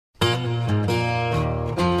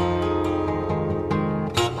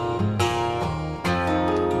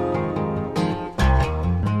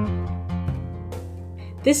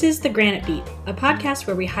This is the Granite Beat, a podcast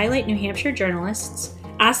where we highlight New Hampshire journalists,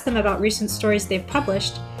 ask them about recent stories they've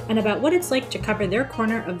published, and about what it's like to cover their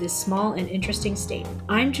corner of this small and interesting state.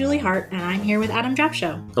 I'm Julie Hart, and I'm here with Adam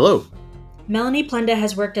Drapcho. Hello. Melanie Plenda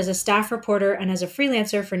has worked as a staff reporter and as a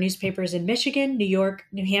freelancer for newspapers in Michigan, New York,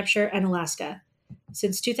 New Hampshire, and Alaska.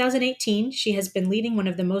 Since 2018, she has been leading one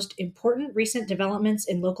of the most important recent developments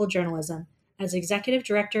in local journalism as executive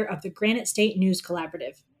director of the Granite State News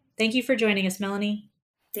Collaborative. Thank you for joining us, Melanie.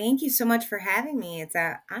 Thank you so much for having me. It's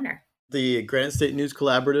an honor. The Granite State News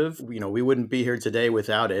Collaborative, we wouldn't be here today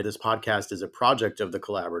without it. This podcast is a project of the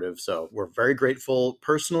collaborative. So we're very grateful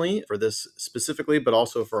personally for this specifically, but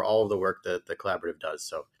also for all of the work that the collaborative does.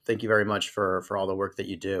 So thank you very much for all the work that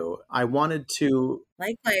you do. I wanted to...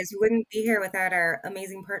 Likewise, we wouldn't be here without our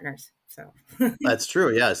amazing partners. So That's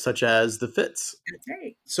true, yeah, such as the Fitz. That's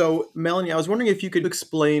right. So, Melanie, I was wondering if you could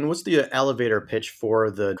explain what's the elevator pitch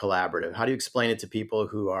for the collaborative? How do you explain it to people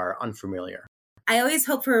who are unfamiliar? I always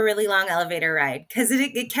hope for a really long elevator ride because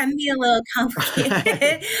it can be a little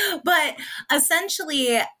complicated. But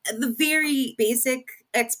essentially, the very basic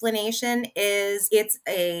explanation is it's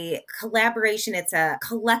a collaboration. It's a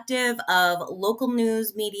collective of local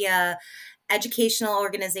news media, educational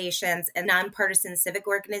organizations, and nonpartisan civic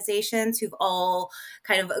organizations who've all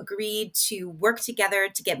kind of agreed to work together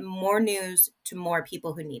to get more news to more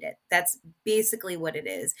people who need it. That's basically what it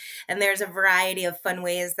is. And there's a variety of fun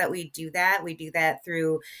ways that we do that. We do that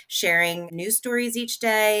through sharing news stories each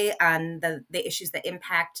day on the issues that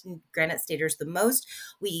impact Granite Staters the most.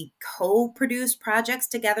 We co-produce projects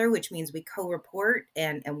together, which means we co-report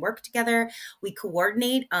and work together. We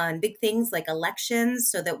coordinate on big things like elections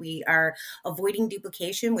so that we are avoiding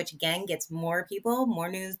duplication, which again gets more people, more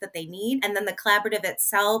news that they need. And then the collaborative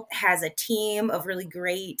itself has a team of really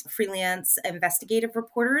great freelance investigative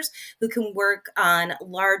reporters who can work on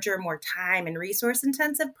larger, more time and resource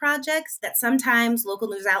intensive projects that sometimes local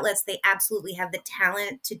news outlets, they absolutely have the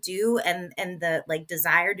talent to do and the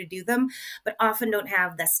desire to do them, but often don't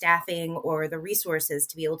have the staffing or the resources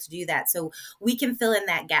to be able to do that. So we can fill in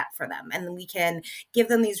that gap for them, and we can give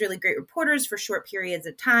them these really great reporters for short periods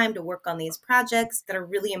of time to work on these projects that are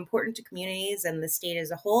really important to communities and the state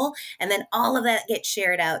as a whole. And then all of that gets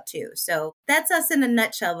shared out too. So that's us in a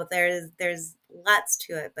nutshell, but there's lots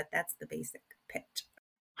to it, but that's the basic pitch.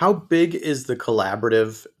 How big is the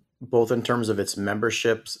collaborative, both in terms of its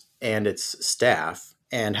memberships and its staff,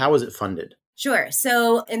 and how is it funded? Sure.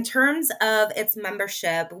 So in terms of its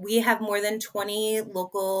membership, we have more than 20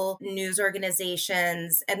 local news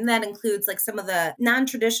organizations, and that includes some of the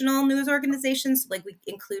non-traditional news organizations. We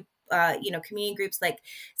include community groups like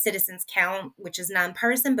Citizens Count, which is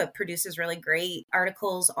nonpartisan, but produces really great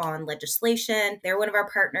articles on legislation. They're one of our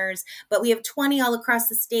partners, but we have 20 all across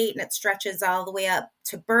the state, and it stretches all the way up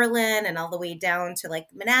to Berlin and all the way down to the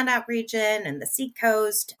Monadnock region and the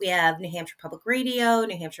Seacoast. We have New Hampshire Public Radio,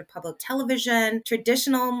 New Hampshire Public Television,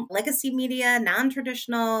 traditional legacy media,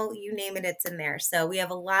 non-traditional, you name it, it's in there. So we have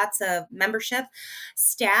lots of membership.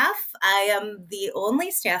 Staff, I am the only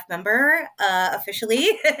staff member officially,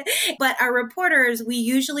 but our reporters, we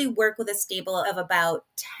usually work with a stable of about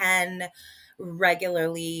 10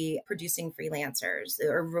 regularly producing freelancers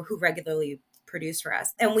or who regularly produce for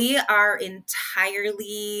us. And we are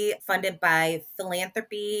entirely funded by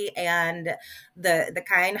philanthropy and the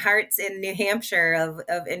kind hearts in New Hampshire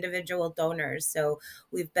of individual donors. So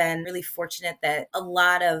we've been really fortunate that a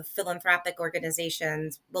lot of philanthropic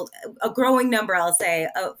organizations, well, a growing number, I'll say,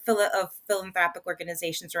 of philanthropic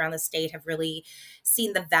organizations around the state have really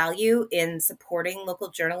seen the value in supporting local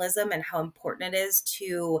journalism and how important it is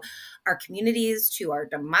to our communities, to our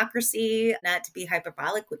democracy, not to be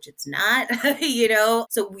hyperbolic, which it's not.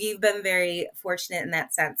 So we've been very fortunate in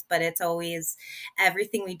that sense, but it's always,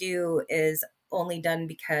 everything we do is only done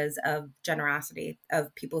because of generosity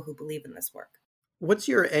of people who believe in this work. What's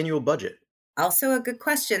your annual budget? Also a good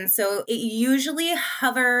question. So it usually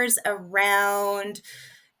hovers around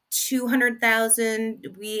 200,000.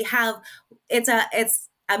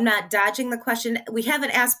 I'm not dodging the question. We have an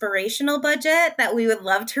aspirational budget that we would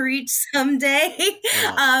love to reach someday,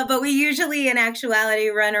 but we usually, in actuality,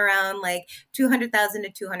 run around 200,000 to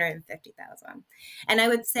 250,000. And I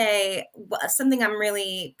would say something I'm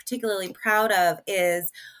really particularly proud of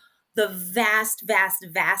is the vast, vast,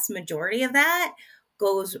 vast majority of that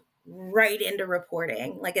goes right into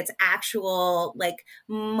reporting. It's actual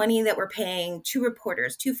money that we're paying to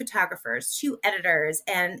reporters, to photographers, to editors,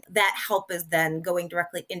 and that help is then going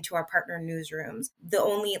directly into our partner newsrooms.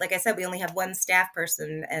 Like I said, we only have one staff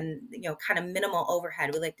person and kind of minimal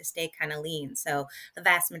overhead. We like to stay kind of lean. So the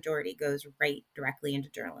vast majority goes right directly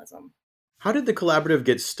into journalism. How did the collaborative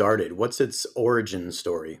get started? What's its origin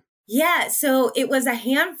story? Yeah, so it was a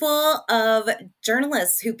handful of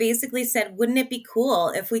journalists who basically said, wouldn't it be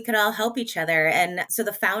cool if we could all help each other? And so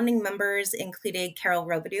the founding members included Carol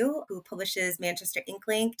Robidoux, who publishes Manchester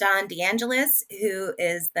Inklink, Don DeAngelis, who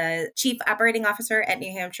is the chief operating officer at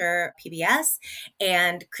New Hampshire PBS,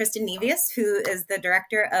 and Kristen Nevius, who is the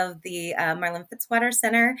director of the Marlin Fitzwater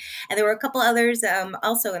Center. And there were a couple others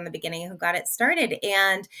also in the beginning who got it started.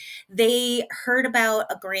 And they heard about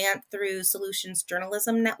a grant through Solutions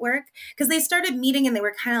Journalism Network because they started meeting and they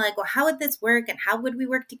were kind of like, well, how would this work? And how would we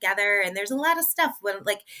work together? And there's a lot of stuff when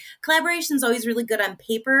like collaboration is always really good on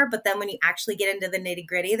paper, but then when you actually get into the nitty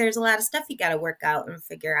gritty, there's a lot of stuff you got to work out and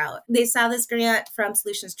figure out. They saw this grant from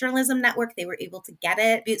Solutions Journalism Network. They were able to get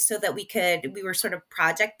it so that we were sort of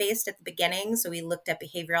project based at the beginning. So we looked at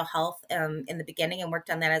behavioral health in the beginning and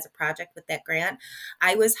worked on that as a project with that grant.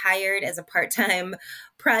 I was hired as a part-time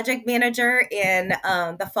project manager in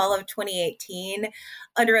the fall of 2018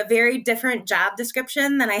 under a very different job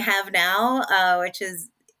description than I have now, which is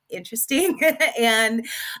interesting. and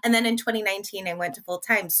then in 2019, I went to full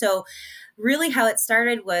time. So really how it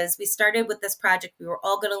started was we started with this project. We were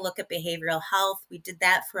all going to look at behavioral health. We did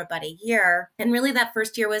that for about a year. And really that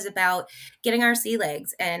first year was about getting our sea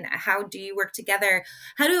legs and how do you work together?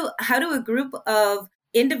 How do a group of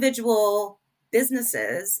individual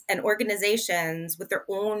businesses and organizations with their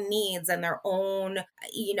own needs and their own,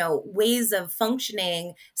 ways of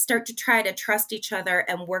functioning start to try to trust each other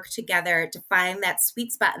and work together to find that sweet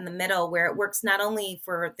spot in the middle where it works not only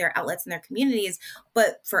for their outlets and their communities,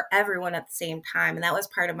 but for everyone at the same time. And that was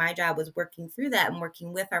part of my job, was working through that and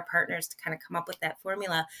working with our partners to kind of come up with that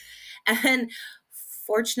formula. And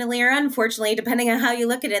fortunately or unfortunately, depending on how you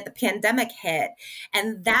look at it, the pandemic hit.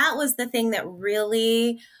 And that was the thing that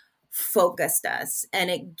really focused us, and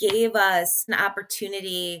it gave us an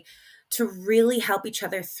opportunity to really help each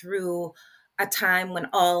other through a time when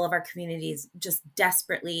all of our communities just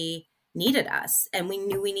desperately needed us, and we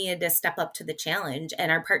knew we needed to step up to the challenge,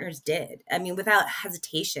 and our partners did. I mean, without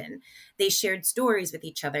hesitation. They shared stories with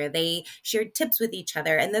each other, they shared tips with each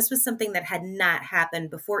other, and this was something that had not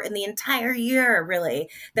happened before in the entire year, really,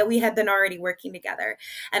 that we had been already working together.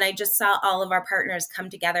 And I just saw all of our partners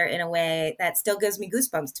come together in a way that still gives me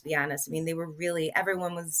goosebumps, to be honest. I mean, they were really,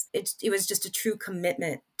 everyone was, it was just a true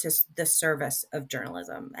commitment to the service of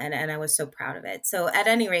journalism, and I was so proud of it. So at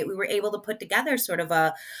any rate, we were able to put together sort of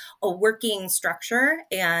a working structure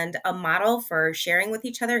and a model for sharing with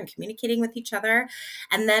each other and communicating with each other.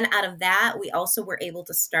 And then out of that, we also were able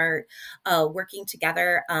to start working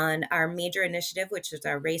together on our major initiative, which is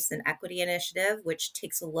our race and equity initiative, which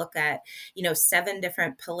takes a look at, 7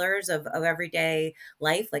 different pillars of everyday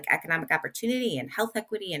life, like economic opportunity and health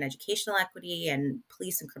equity and educational equity and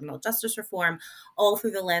police and criminal justice reform, all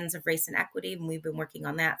through the lens of race and equity. And we've been working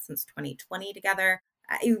on that since 2020 together.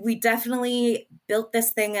 We definitely built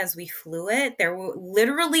this thing as we flew it. There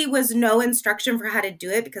literally was no instruction for how to do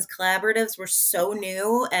it because collaboratives were so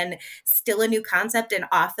new and still a new concept.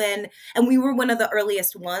 And we were one of the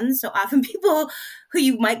earliest ones. So often people who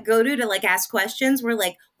you might go to like ask questions were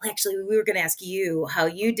like, well, actually, we were going to ask you how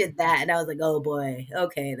you did that. And I was like, oh boy,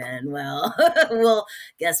 okay, then, well,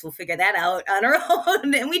 guess we'll figure that out on our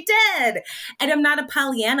own. And we did. And I'm not a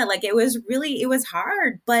Pollyanna. Like it was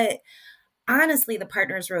hard, but honestly, the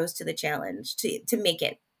partners rose to the challenge to make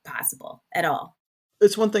it possible at all.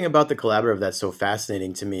 It's one thing about the collaborative that's so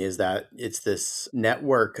fascinating to me is that it's this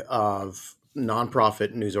network of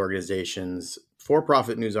nonprofit news organizations,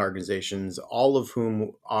 for-profit news organizations, all of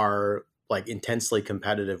whom are like intensely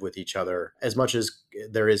competitive with each other. As much as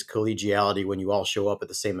there is collegiality when you all show up at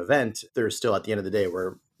the same event, there's still at the end of the day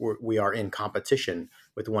where we are in competition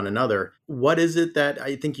with one another. What is it that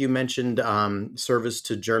I think you mentioned service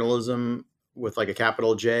to journalism with like a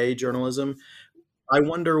capital J journalism? I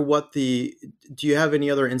wonder do you have any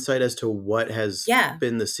other insight as to what has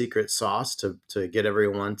been the secret sauce to get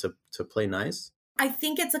everyone to play nice? I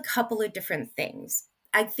think it's a couple of different things.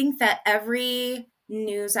 I think that every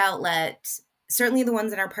news outlet, certainly the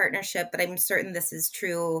ones in our partnership, but I'm certain this is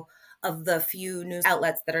true of the few news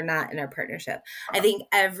outlets that are not in our partnership. I think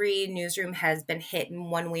every newsroom has been hit in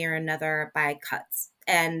one way or another by cuts.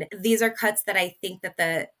 And these are cuts that I think that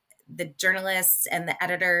the journalists and the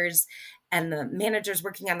editors and the managers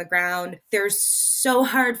working on the ground, they're so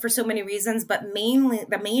hard for so many reasons, but mainly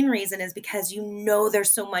the main reason is because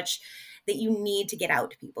there's so much that you need to get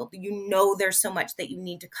out to people. There's so much that you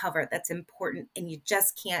need to cover that's important, and you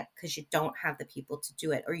just can't because you don't have the people to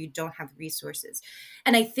do it or you don't have the resources.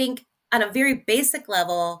 And I think on a very basic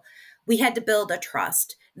level, we had to build a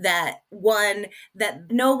trust that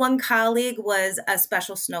no one colleague was a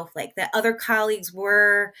special snowflake, that other colleagues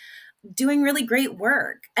were doing really great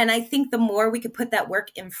work. And I think the more we could put that work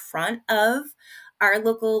in front of our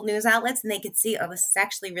local news outlets and they could see, oh, this is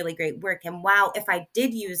actually really great work. And wow, if I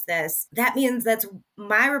did use this, that means that's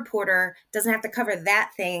my reporter doesn't have to cover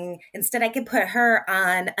that thing. Instead, I can put her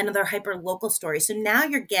on another hyper local story. So now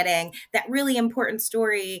you're getting that really important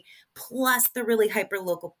story plus the really hyper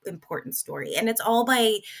local important story. And it's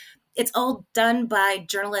all done by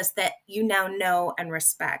journalists that you now know and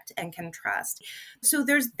respect and can trust. So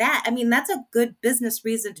there's that. I mean, that's a good business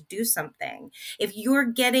reason to do something. If you're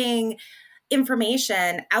getting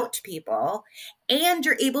information out to people and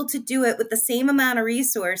you're able to do it with the same amount of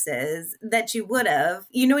resources that you would have,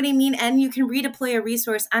 you know what I mean? And you can redeploy a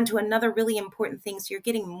resource onto another really important thing. So you're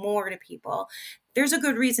getting more to people. There's a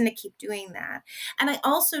good reason to keep doing that. And I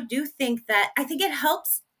also do think it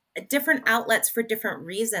helps different outlets for different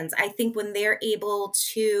reasons. I think when they're able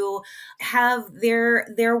to have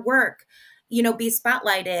their work, be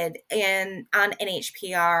spotlighted on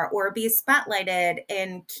NHPR or be spotlighted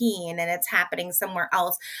in Keene and it's happening somewhere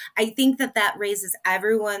else, I think that raises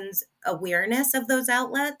everyone's awareness of those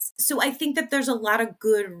outlets. So I think that there's a lot of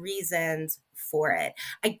good reasons for it.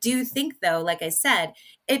 I do think, though, like I said,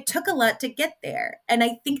 it took a lot to get there. And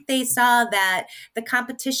I think they saw that the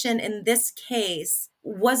competition in this case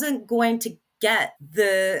wasn't going to get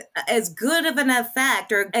as good of an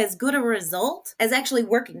effect or as good a result as actually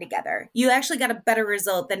working together. You actually got a better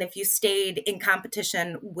result than if you stayed in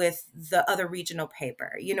competition with the other regional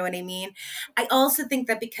paper. You know what I mean? I also think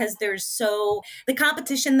that because the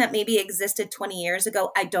competition that maybe existed 20 years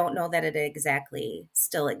ago, I don't know that it exactly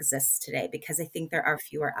still exists today because I think there are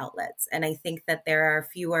fewer outlets and I think that there are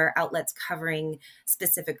fewer outlets covering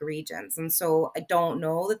specific regions. And so I don't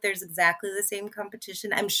know that there's exactly the same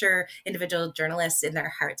competition. I'm sure individual journalists in their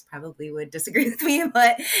hearts probably would disagree with me,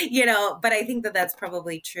 but I think that that's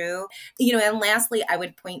probably true. And lastly, I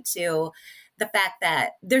would point to the fact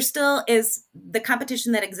that there still is the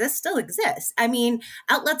competition that still exists. I mean,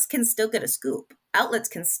 outlets can still get a scoop. Outlets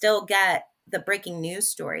can still get the breaking news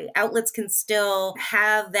story. Outlets can still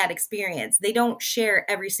have that experience. They don't share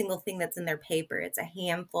every single thing that's in their paper. It's a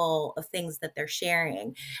handful of things that they're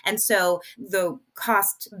sharing. And so the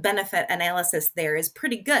cost benefit analysis there is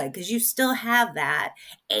pretty good because you still have that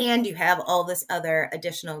and you have all this other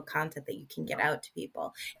additional content that you can get out to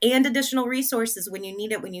people and additional resources when you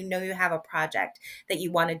need it, when you know you have a project that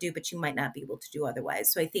you want to do, but you might not be able to do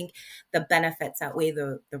otherwise. So I think the benefits outweigh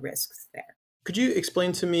the risks there. Could you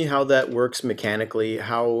explain to me how that works mechanically?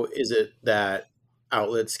 How is it that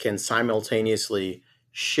outlets can simultaneously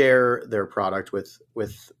share their product with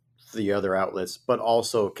the other outlets, but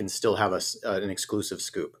also can still have an exclusive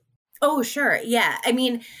scoop? Oh, sure. Yeah. I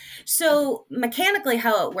mean, so mechanically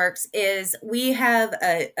how it works is we have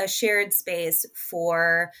a shared space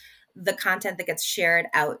for the content that gets shared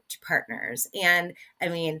out to partners. And I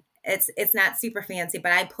mean, it's not super fancy,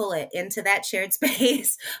 but I pull it into that shared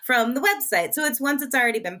space from the website. So once it's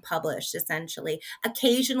already been published, essentially.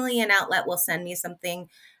 Occasionally an outlet will send me something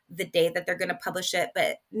the day that they're going to publish it,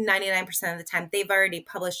 but 99% of the time they've already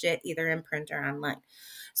published it either in print or online.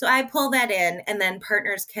 So I pull that in and then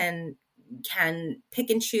partners can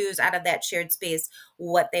pick and choose out of that shared space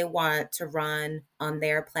what they want to run on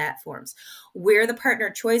their platforms. Where the partner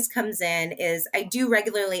choice comes in is I do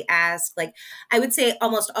regularly ask, I would say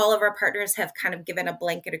almost all of our partners have kind of given a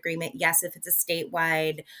blanket agreement. Yes, if it's a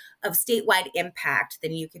statewide impact,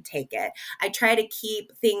 then you can take it. I try to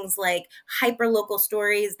keep things like hyper-local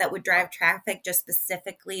stories that would drive traffic just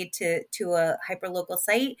specifically to a hyper-local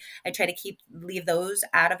site. I try to leave those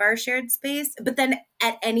out of our shared space. But then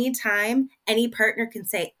at any time, any partner can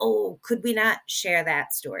say, oh, could we not share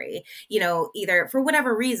that story? Either for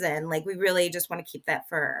whatever reason, we really just want to keep that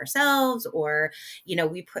for ourselves, or,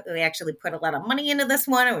 we actually put a lot of money into this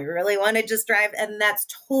one and we really want to just drive, and that's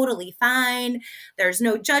totally fine. There's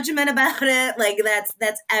no judgment about it.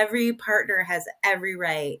 That's every partner has every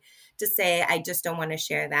right to say, I just don't want to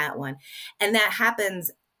share that one. And that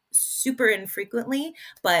happens super infrequently,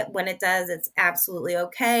 but when it does, it's absolutely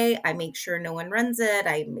okay. I make sure no one runs it.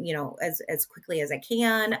 As quickly as I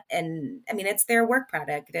can. And I mean, it's their work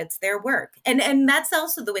product. It's their work. And that's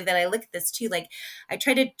also the way that I look at this too. I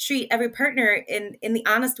try to treat every partner in the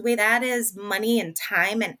honest way that is money and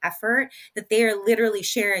time and effort that they are literally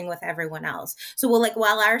sharing with everyone else. So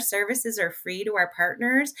while our services are free to our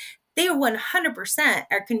partners, they 100%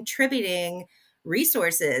 are contributing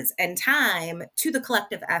resources and time to the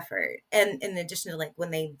collective effort. And in addition to when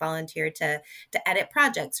they volunteer to edit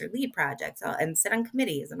projects or lead projects and sit on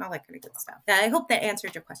committees and all that kind of good stuff. I hope that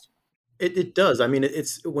answered your question. It does. I mean,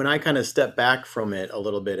 it's when I kind of step back from it a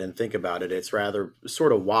little bit and think about it, it's rather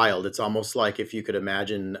sort of wild. It's almost like if you could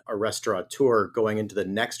imagine a restaurateur going into the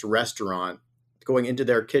next restaurant, going into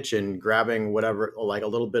their kitchen, grabbing whatever, like a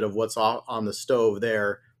little bit of what's on the stove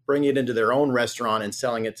there, bringing it into their own restaurant and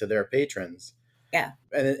selling it to their patrons. Yeah.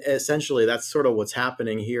 And essentially, that's sort of what's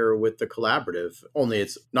happening here with the collaborative, only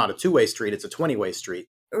it's not a two-way street, it's a 20-way street.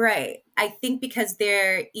 Right. I think because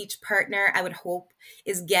each partner, I would hope,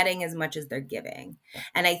 is getting as much as they're giving.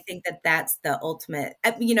 And I think that that's the ultimate,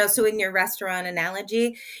 so in your restaurant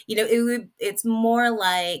analogy, it's more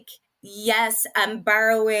like, yes, I'm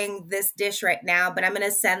borrowing this dish right now, but I'm going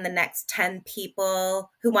to send the next 10 people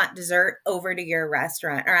who want dessert over to your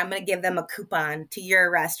restaurant, or I'm going to give them a coupon to your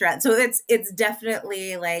restaurant. So it's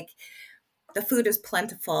definitely like, the food is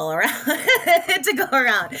plentiful around to go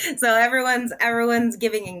around. So everyone's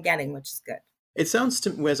giving and getting, which is good. It sounds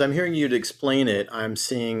to as I'm hearing you to explain it, I'm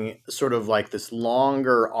seeing sort of like this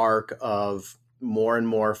longer arc of more and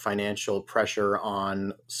more financial pressure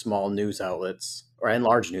on small news outlets and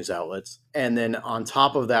large news outlets. And then on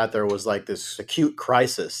top of that, there was like this acute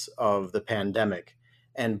crisis of the pandemic.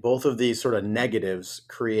 And both of these sort of negatives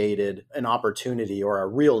created an opportunity or a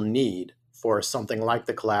real need for something like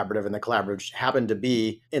the collaborative, and the collaborative happened to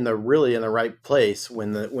be in the right place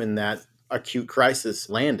when that acute crisis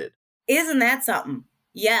landed. Isn't that something?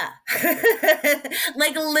 Yeah.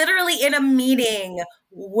 Like literally in a meeting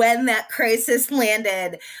when that crisis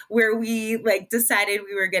landed, where we like decided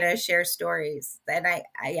we were going to share stories. And I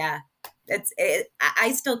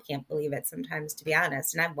still can't believe it sometimes, to be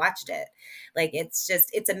honest. And I've watched it. Like,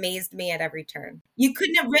 it's amazed me at every turn. You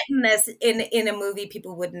couldn't have written this in a movie.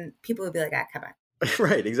 People would be like, come on.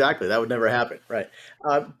 Right, exactly. That would never happen. Right.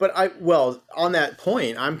 But on that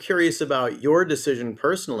point, I'm curious about your decision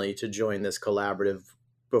personally to join this collaborative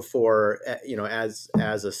before, as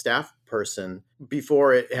a staff person,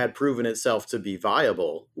 before it had proven itself to be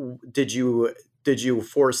viable. Did you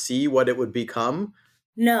foresee what it would become?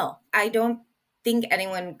 No, I don't think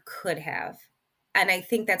anyone could have. And I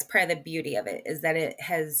think that's part of the beauty of it, is that it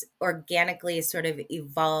has organically sort of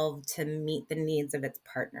evolved to meet the needs of its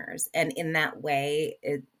partners. And in that way,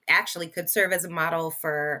 it actually could serve as a model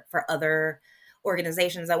for other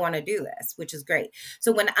organizations that want to do this, which is great.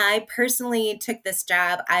 So when I personally took this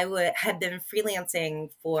job, I had been freelancing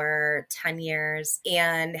for 10 years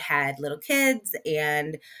and had little kids.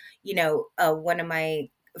 And, one of my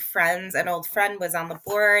friends, an old friend, was on the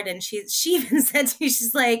board, and she even said to me,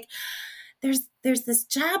 she's like, there's this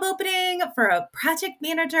job opening for a project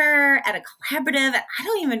manager at a collaborative. I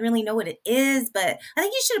don't even really know what it is, but I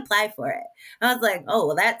think you should apply for it. And I was like, oh,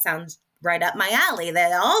 well, that sounds right up my alley.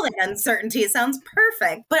 That all that uncertainty sounds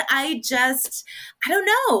perfect. But I don't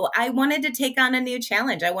know. I wanted to take on a new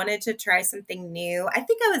challenge. I wanted to try something new. I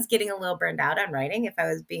think I was getting a little burned out on writing, if I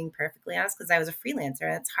was being perfectly honest, because I was a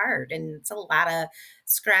freelancer. It's hard, and it's a lot of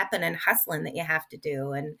scrapping and hustling that you have to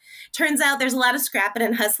do. And turns out there's a lot of scrapping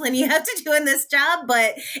and hustling you have to do in this job,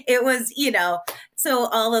 but it was, so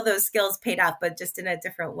all of those skills paid off, but just in a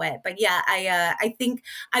different way. But yeah, I think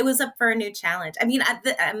I was up for a new challenge. I mean,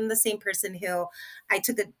 I'm the same person who I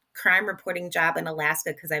took a crime reporting job in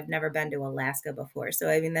Alaska because I've never been to Alaska before. So,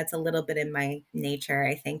 I mean, that's a little bit in my nature,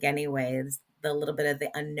 I think, anyways. The little bit of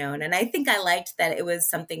the unknown. And I think I liked that it was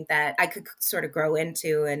something that I could sort of grow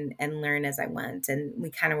into and learn as I went. And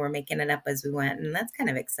we kind of were making it up as we went. And that's kind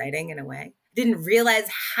of exciting in a way. Didn't realize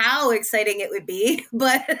how exciting it would be,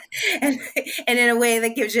 but and in a way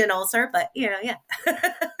that gives you an ulcer, but yeah.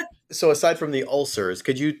 So aside from the ulcers,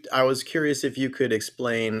 I was curious if you could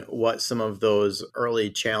explain what some of those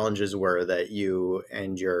early challenges were that you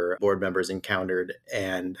and your board members encountered,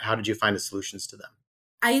 and how did you find the solutions to them?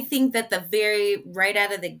 I think that right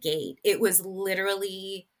out of the gate, it was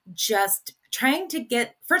literally just trying to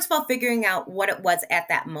first of all, figuring out what it was at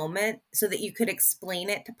that moment so that you could explain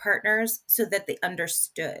it to partners so that they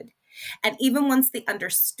understood. And even once they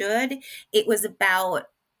understood, it was about,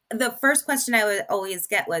 the first question I would always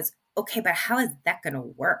get was, okay, but how is that going to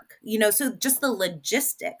work? So just the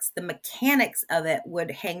logistics, the mechanics of it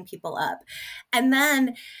would hang people up. And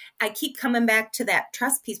then I keep coming back to that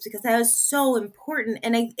trust piece because that is so important.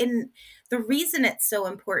 And the reason it's so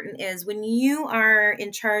important is when you are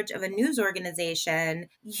in charge of a news organization,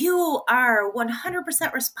 you are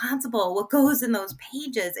 100% responsible what goes in those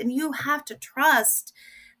pages. And you have to trust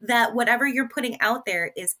that whatever you're putting out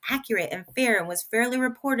there is accurate and fair and was fairly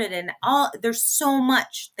reported, and there's so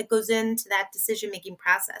much that goes into that decision-making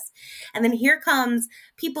process. And then here comes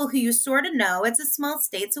people who you sort of know. It's a small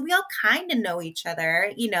state, so we all kind of know each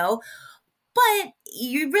other, But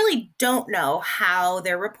you really don't know how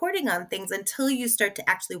they're reporting on things until you start to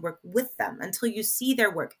actually work with them, until you see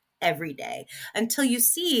their work every day, until you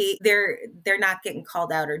see they're not getting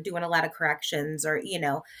called out or doing a lot of corrections, or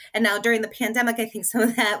and now during the pandemic, I think some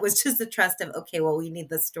of that was just the trust of, okay, well, we need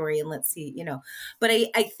this story and let's see, but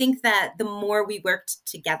I think that the more we worked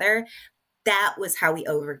together, that was how we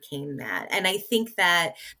overcame that. And I think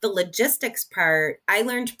that the logistics part, I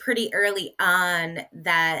learned pretty early on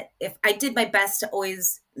that if I did my best to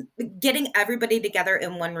always getting everybody together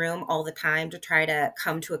in one room all the time to try to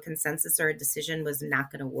come to a consensus or a decision was not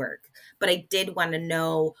going to work. But I did want to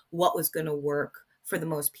know what was going to work for the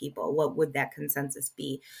most people. What would that consensus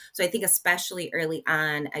be? So I think especially early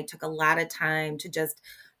on, I took a lot of time to just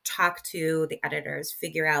talk to the editors,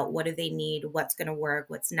 figure out what do they need, what's going to work,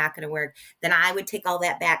 what's not going to work. Then I would take all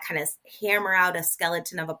that back, kind of hammer out a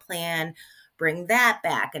skeleton of a plan, bring that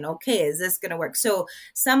back, and okay, is this going to work? So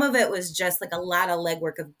some of it was just like a lot of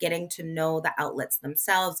legwork of getting to know the outlets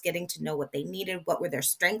themselves, getting to know what they needed, what were their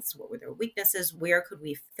strengths, what were their weaknesses, where could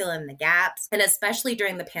we fill in the gaps. And especially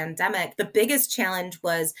during the pandemic, the biggest challenge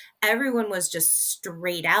was everyone was just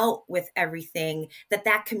straight out with everything,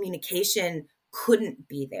 that communication couldn't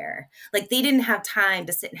be there. Like they didn't have time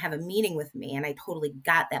to sit and have a meeting with me, and I totally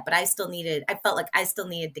got that, but I felt like I still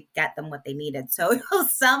needed to get them what they needed. So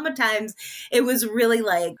sometimes it was really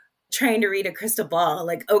like trying to read a crystal ball,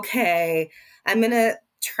 like, okay, I'm going to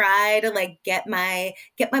try to like get my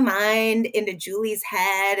mind into Julie's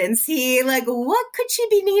head and see like, what could she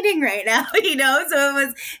be needing right now?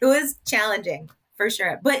 So it was challenging. For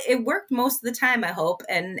sure. But it worked most of the time, I hope.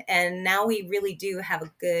 And now we really do have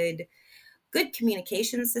a good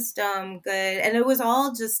communication system, and it was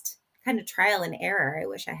all just kind of trial and error. I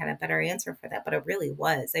wish I had a better answer for that, but it really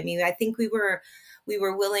was. I mean, I think we were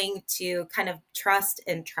willing to kind of trust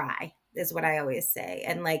and try, is what I always say,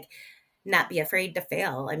 and like not be afraid to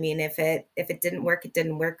fail. I mean, if it didn't work, it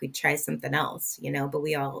didn't work. We'd try something else, but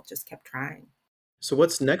we all just kept trying. So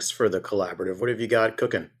what's next for the collaborative? What have you got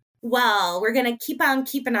cooking? Well, we're going to keep on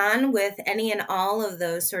keeping on with any and all of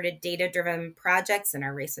those sort of data-driven projects in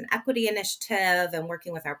our race and equity initiative and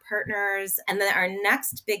working with our partners. And then our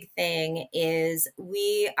next big thing is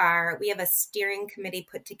we have a steering committee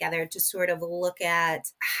put together to sort of look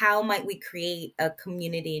at how might we create a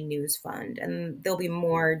community news fund. And there'll be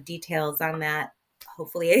more details on that,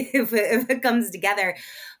 hopefully, if it comes together.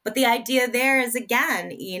 But the idea there is,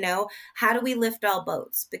 again, how do we lift all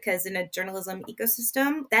boats? Because in a journalism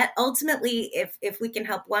ecosystem, that ultimately, if we can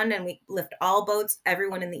help one and we lift all boats,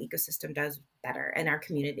 everyone in the ecosystem does better and our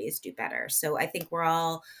communities do better. So I think we're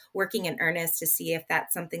all working in earnest to see if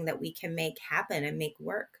that's something that we can make happen and make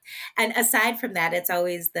work. And aside from that, it's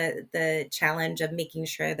always the challenge of making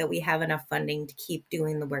sure that we have enough funding to keep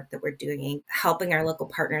doing the work that we're doing, helping our local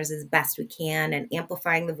partners as best we can, and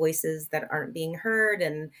amplifying the voices that aren't being heard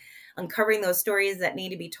and uncovering those stories that need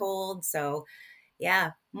to be told. So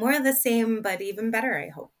yeah, more of the same, but even better, I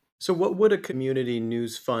hope. So what would a community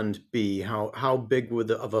news fund be? How big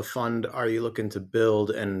of a fund are you looking to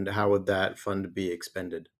build, and how would that fund be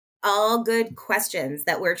expended? All good questions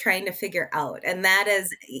that we're trying to figure out. And that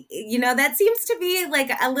is, that seems to be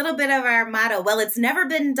like a little bit of our motto. Well, it's never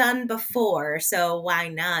been done before, so why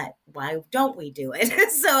not? Why don't we do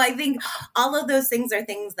it? So I think all of those things are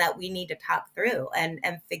things that we need to talk through and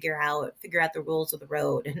figure out the rules of the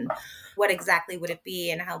road, and what exactly would it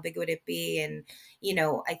be and how big would it be? And,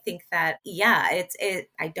 I think that,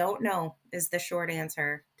 I don't know is the short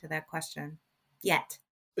answer to that question yet.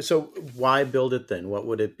 So why build it then? What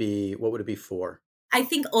would it be? What would it be for? I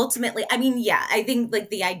think ultimately, I think like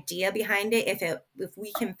the idea behind it, if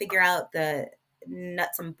we can figure out the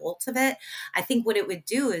nuts and bolts of it, I think what it would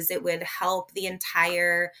do is it would help the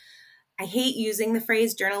entire, I hate using the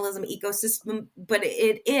phrase journalism ecosystem, but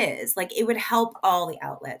it is like, it would help all the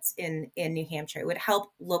outlets in New Hampshire. It would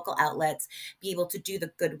help local outlets be able to do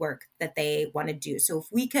the good work that they want to do. So if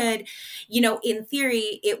we could, in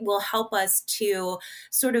theory, it will help us to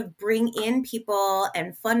sort of bring in people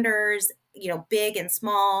and funders, big and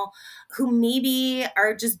small, who maybe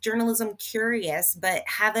are just journalism curious, but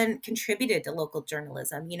haven't contributed to local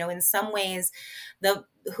journalism. In some ways,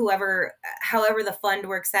 however the fund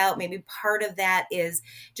works out, maybe part of that is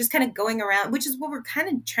just kind of going around, which is what we're kind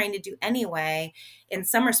of trying to do anyway, in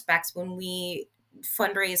some respects, when we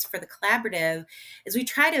fundraise for the collaborative, is we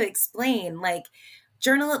try to explain like,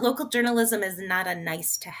 local journalism is not a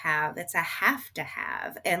nice to have, it's a have to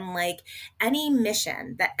have. And like any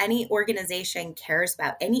mission that any organization cares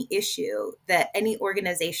about, any issue that any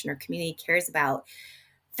organization or community cares about,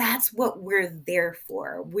 That's what we're there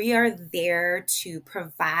for. We are there to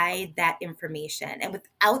provide that information. And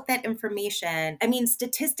without that information, I mean,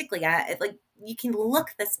 statistically, like you can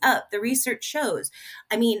look this up. The research shows,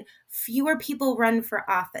 I mean, fewer people run for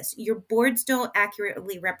office. Your boards don't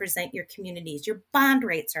accurately represent your communities. Your bond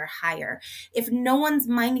rates are higher. If no one's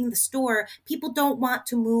minding the store, people don't want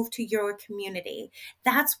to move to your community.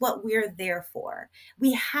 That's what we're there for.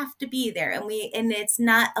 We have to be there, and it's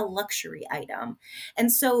not a luxury item.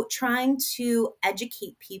 And so trying to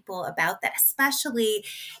educate people about that, especially,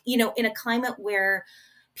 in a climate where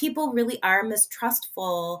people really are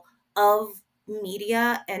mistrustful of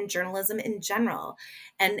media and journalism in general.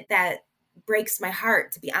 And that breaks my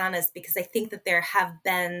heart, to be honest, because I think that there have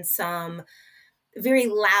been some very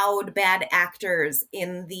loud, bad actors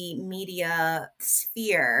in the media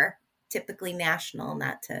sphere, typically national,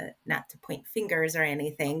 not to point fingers or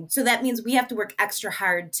anything. So that means we have to work extra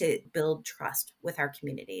hard to build trust with our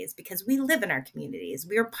communities, because we live in our communities.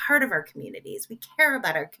 We are part of our communities. We care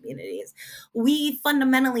about our communities. We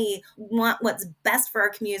fundamentally want what's best for our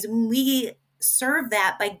communities, and we serve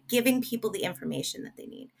that by giving people the information that they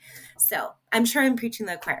need. So I'm sure I'm preaching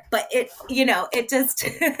to the choir, but it just,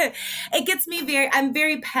 it gets me I'm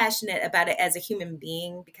very passionate about it as a human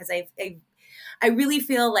being, because I really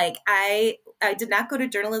feel like I did not go to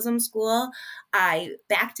journalism school. I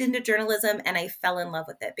backed into journalism and I fell in love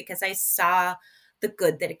with it because I saw the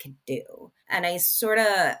good that it could do. And I sort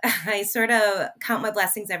of count my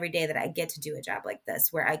blessings every day that I get to do a job like this,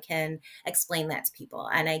 where I can explain that to people,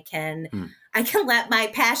 and I can let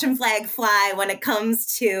my passion flag fly when it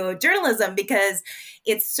comes to journalism, because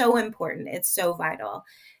it's so important. It's so vital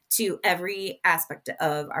to every aspect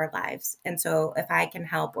of our lives. And so if I can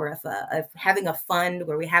help, or if having a fund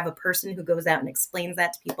where we have a person who goes out and explains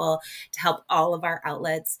that to people to help all of our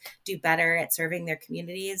outlets do better at serving their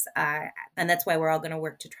communities, and that's why we're all going to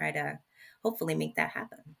work to try to hopefully make that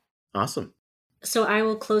happen. Awesome. So I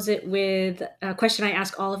will close it with a question I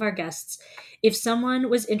ask all of our guests. If someone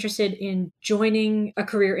was interested in joining a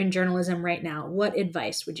career in journalism right now, what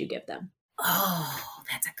advice would you give them? Oh,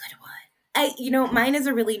 that's a good one. Mine is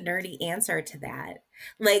a really nerdy answer to that.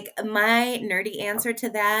 Like, my nerdy answer to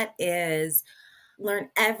that is learn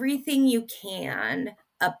everything you can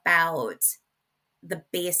about the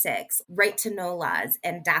basics, right to know laws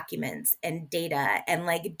and documents and data, and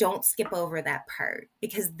don't skip over that part,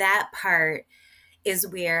 because that part is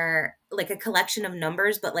where a collection of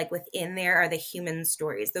numbers, but within there are the human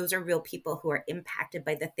stories. Those are real people who are impacted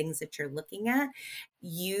by the things that you're looking at.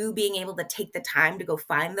 You being able to take the time to go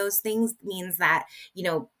find those things means that,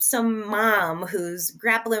 some mom who's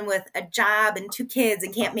grappling with a job and 2 kids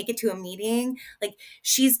and can't make it to a meeting,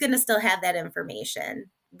 she's going to still have that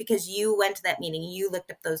information, because you went to that meeting, you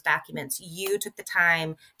looked up those documents, you took the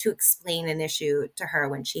time to explain an issue to her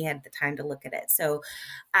when she had the time to look at it. So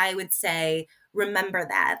I would say, remember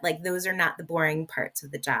that, those are not the boring parts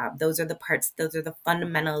of the job. Those are the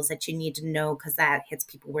fundamentals that you need to know, because that hits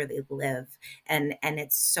people where they live, and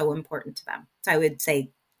it's so important to them. So I would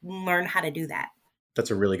say, learn how to do that. That's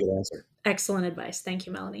a really good answer. Excellent advice. Thank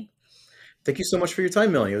you, Melanie. Thank you so much for your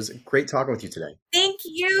time, Melanie. It was great talking with you today. Thank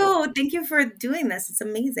you. Thank you for doing this. It's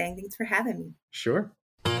amazing. Thanks for having me. Sure.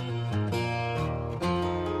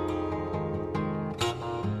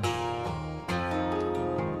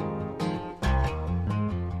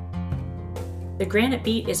 The Granite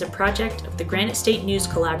Beat is a project of the Granite State News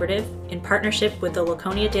Collaborative in partnership with the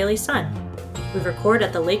Laconia Daily Sun. We record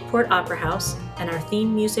at the Lakeport Opera House, and our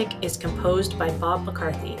theme music is composed by Bob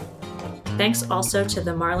McCarthy. Thanks also to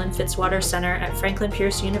the Marlin Fitzwater Center at Franklin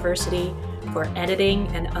Pierce University for editing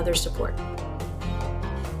and other support.